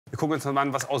gucken uns mal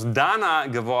an, was aus Dana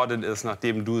geworden ist,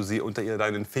 nachdem du sie unter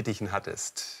deinen Fittichen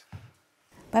hattest.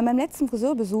 Bei meinem letzten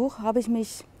Friseurbesuch habe ich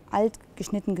mich alt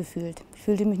geschnitten gefühlt. Ich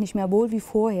fühlte mich nicht mehr wohl wie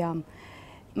vorher.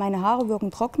 Meine Haare wirken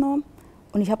trockener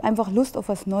und ich habe einfach Lust auf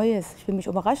was Neues. Ich will mich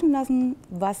überraschen lassen,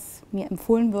 was mir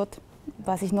empfohlen wird,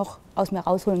 was ich noch aus mir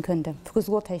rausholen könnte,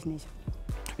 frisurtechnisch.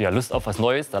 Ja, Lust auf was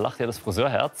Neues, da lacht ja das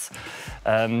Friseurherz.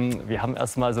 Wir haben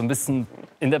erst mal so ein bisschen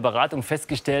in der Beratung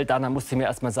festgestellt, Dana musste mir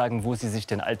erst mal sagen, wo sie sich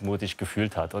denn altmodisch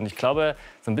gefühlt hat. Und ich glaube,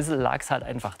 so ein bisschen lag es halt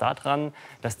einfach daran,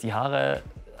 dass die Haare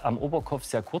am Oberkopf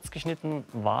sehr kurz geschnitten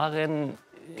waren,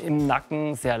 im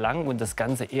Nacken sehr lang und das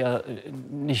Ganze eher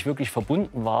nicht wirklich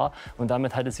verbunden war. Und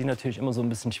damit hatte sie natürlich immer so ein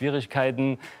bisschen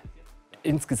Schwierigkeiten,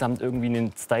 insgesamt irgendwie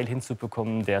einen Style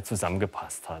hinzubekommen, der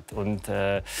zusammengepasst hat. Und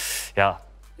ja,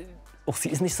 auch sie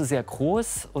ist nicht so sehr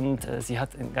groß und sie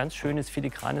hat ein ganz schönes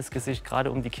filigranes Gesicht,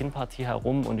 gerade um die Kinnpartie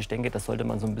herum. Und ich denke, das sollte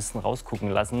man so ein bisschen rausgucken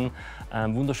lassen.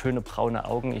 Wunderschöne braune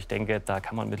Augen. Ich denke, da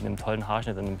kann man mit einem tollen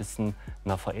Haarschnitt und ein bisschen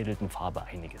einer veredelten Farbe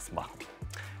einiges machen.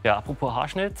 Ja, apropos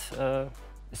Haarschnitt,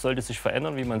 es sollte sich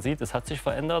verändern, wie man sieht. Es hat sich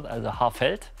verändert, also Haar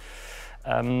fällt.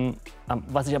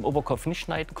 Was ich am Oberkopf nicht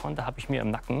schneiden konnte, habe ich mir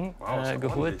im Nacken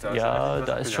geholt. Ja,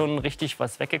 da ist schon richtig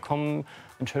was weggekommen.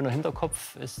 Ein schöner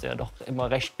Hinterkopf ist ja doch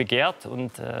immer recht begehrt.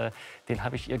 Und den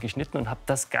habe ich ihr geschnitten und habe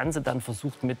das Ganze dann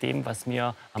versucht, mit dem, was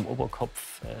mir am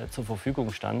Oberkopf zur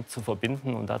Verfügung stand, zu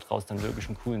verbinden und daraus dann wirklich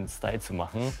einen coolen Style zu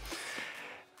machen.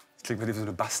 Das klingt wie so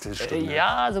eine Bastelstunde.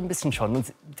 Ja, so ein bisschen schon.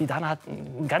 Und die Dana hat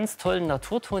einen ganz tollen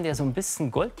Naturton, der so ein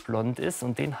bisschen goldblond ist.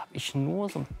 Und den habe ich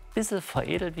nur so ein bisschen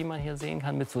veredelt, wie man hier sehen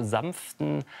kann, mit so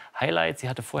sanften Highlights. Sie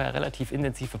hatte vorher relativ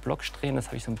intensive Blocksträhnen. Das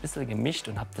habe ich so ein bisschen gemischt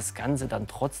und habe das Ganze dann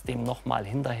trotzdem noch mal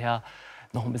hinterher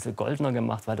noch ein bisschen goldener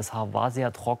gemacht, weil das Haar war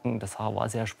sehr trocken, das Haar war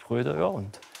sehr spröde. Ja,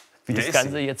 und wie das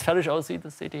Ganze jetzt fertig aussieht,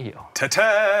 das seht ihr hier. Tata!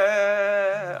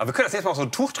 Aber wir können das jetzt mal auf so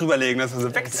ein Tuch drüberlegen, dass wir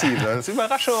so wegziehen. Das ist eine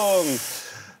Überraschung.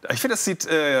 Ich finde, das sieht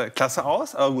klasse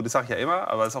aus. Aber gut, das sage ich ja immer,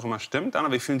 aber das auch immer stimmt.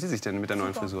 Anna, wie fühlen Sie sich denn mit der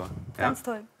neuen Frisur? Ja? Ganz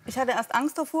toll. Ich hatte erst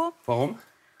Angst davor. Warum?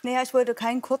 Naja, ich wollte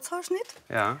keinen Kurzhaarschnitt.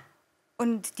 Ja.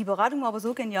 Und die Beratung war aber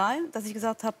so genial, dass ich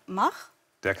gesagt habe, mach.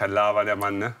 Der kann labern, der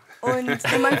Mann, ne? Und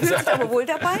man fühlt sich aber wohl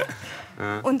dabei.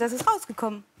 Ja. Und das ist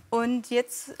rausgekommen. Und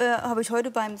jetzt habe ich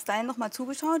heute beim Stylen noch mal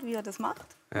zugeschaut, wie er das macht.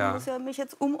 Ja. Ich muss ja mich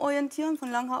jetzt umorientieren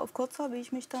von Langhaar auf Kurzhaar, wie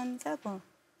ich mich dann selber...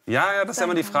 Ja, das ist ja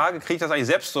immer die Frage, kriege ich das eigentlich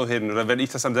selbst so hin? Oder wenn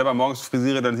ich das dann selber morgens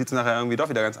frisiere, dann sieht es nachher irgendwie doch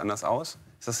wieder ganz anders aus.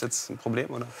 Ist das jetzt ein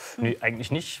Problem, oder? Nee, eigentlich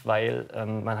nicht, weil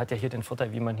man hat ja hier den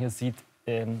Vorteil, wie man hier sieht,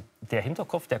 der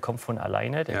Hinterkopf, der kommt von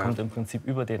alleine, der kommt im Prinzip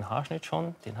über den Haarschnitt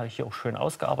schon. Den habe ich hier auch schön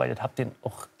ausgearbeitet, habe den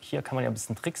auch, hier kann man ja ein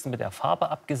bisschen tricksen, mit der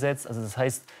Farbe abgesetzt. Also das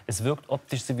heißt, es wirkt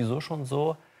optisch sowieso schon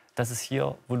so, dass es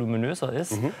hier voluminöser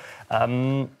ist.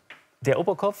 Der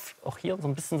Oberkopf, auch hier so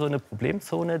ein bisschen so eine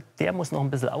Problemzone, der muss noch ein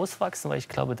bisschen auswachsen, weil ich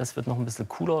glaube, das wird noch ein bisschen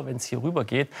cooler, wenn es hier rüber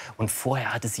geht. Und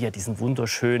vorher hatte sie ja diesen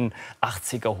wunderschönen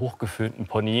 80er hochgeföhnten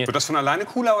Pony. Wird das von alleine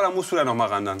cooler oder musst du da noch mal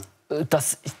ran dann?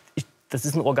 Das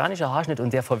ist ein organischer Haarschnitt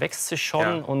und der verwächst sich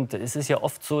schon. Ja. Und es ist ja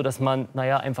oft so, dass man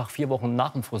einfach 4 Wochen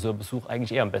nach dem Friseurbesuch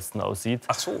eigentlich eher am besten aussieht.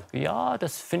 Ach so. Ja,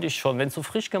 das finde ich schon. Wenn es so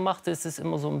frisch gemacht ist, ist es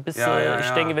immer so ein bisschen, ich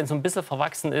denke, wenn es so ein bisschen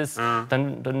verwachsen ist,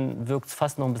 dann wirkt es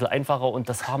fast noch ein bisschen einfacher. Und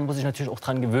das Haar muss ich natürlich auch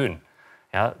dran gewöhnen.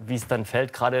 Ja, wie es dann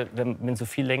fällt, gerade wenn so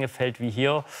viel Länge fällt wie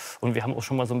hier. Und wir haben auch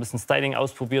schon mal so ein bisschen Styling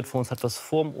ausprobiert. Vor uns hat was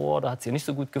vorm Ohr, da hat es ihr nicht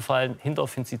so gut gefallen. Hinter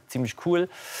finde ich sie ziemlich cool.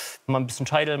 Mal ein bisschen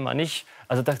Scheitel, mal nicht.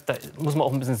 Also da muss man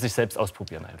auch ein bisschen sich selbst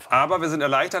ausprobieren einfach. Aber wir sind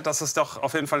erleichtert, dass es doch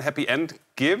auf jeden Fall ein Happy End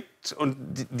gibt. Und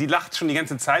die lacht schon die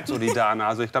ganze Zeit so, die Dana.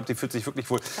 Also ich glaube, die fühlt sich wirklich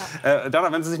wohl. Ja.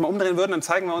 Dana, wenn Sie sich mal umdrehen würden, dann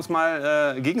zeigen wir uns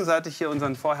mal gegenseitig hier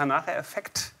unseren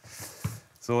Vorher-nachher-Effekt.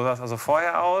 So sah es also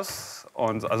vorher aus.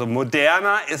 Und also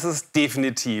moderner ist es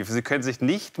definitiv. Sie können sich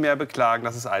nicht mehr beklagen,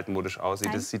 dass es altmodisch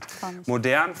aussieht. Es sieht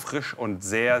modern, frisch und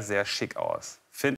sehr, sehr schick aus.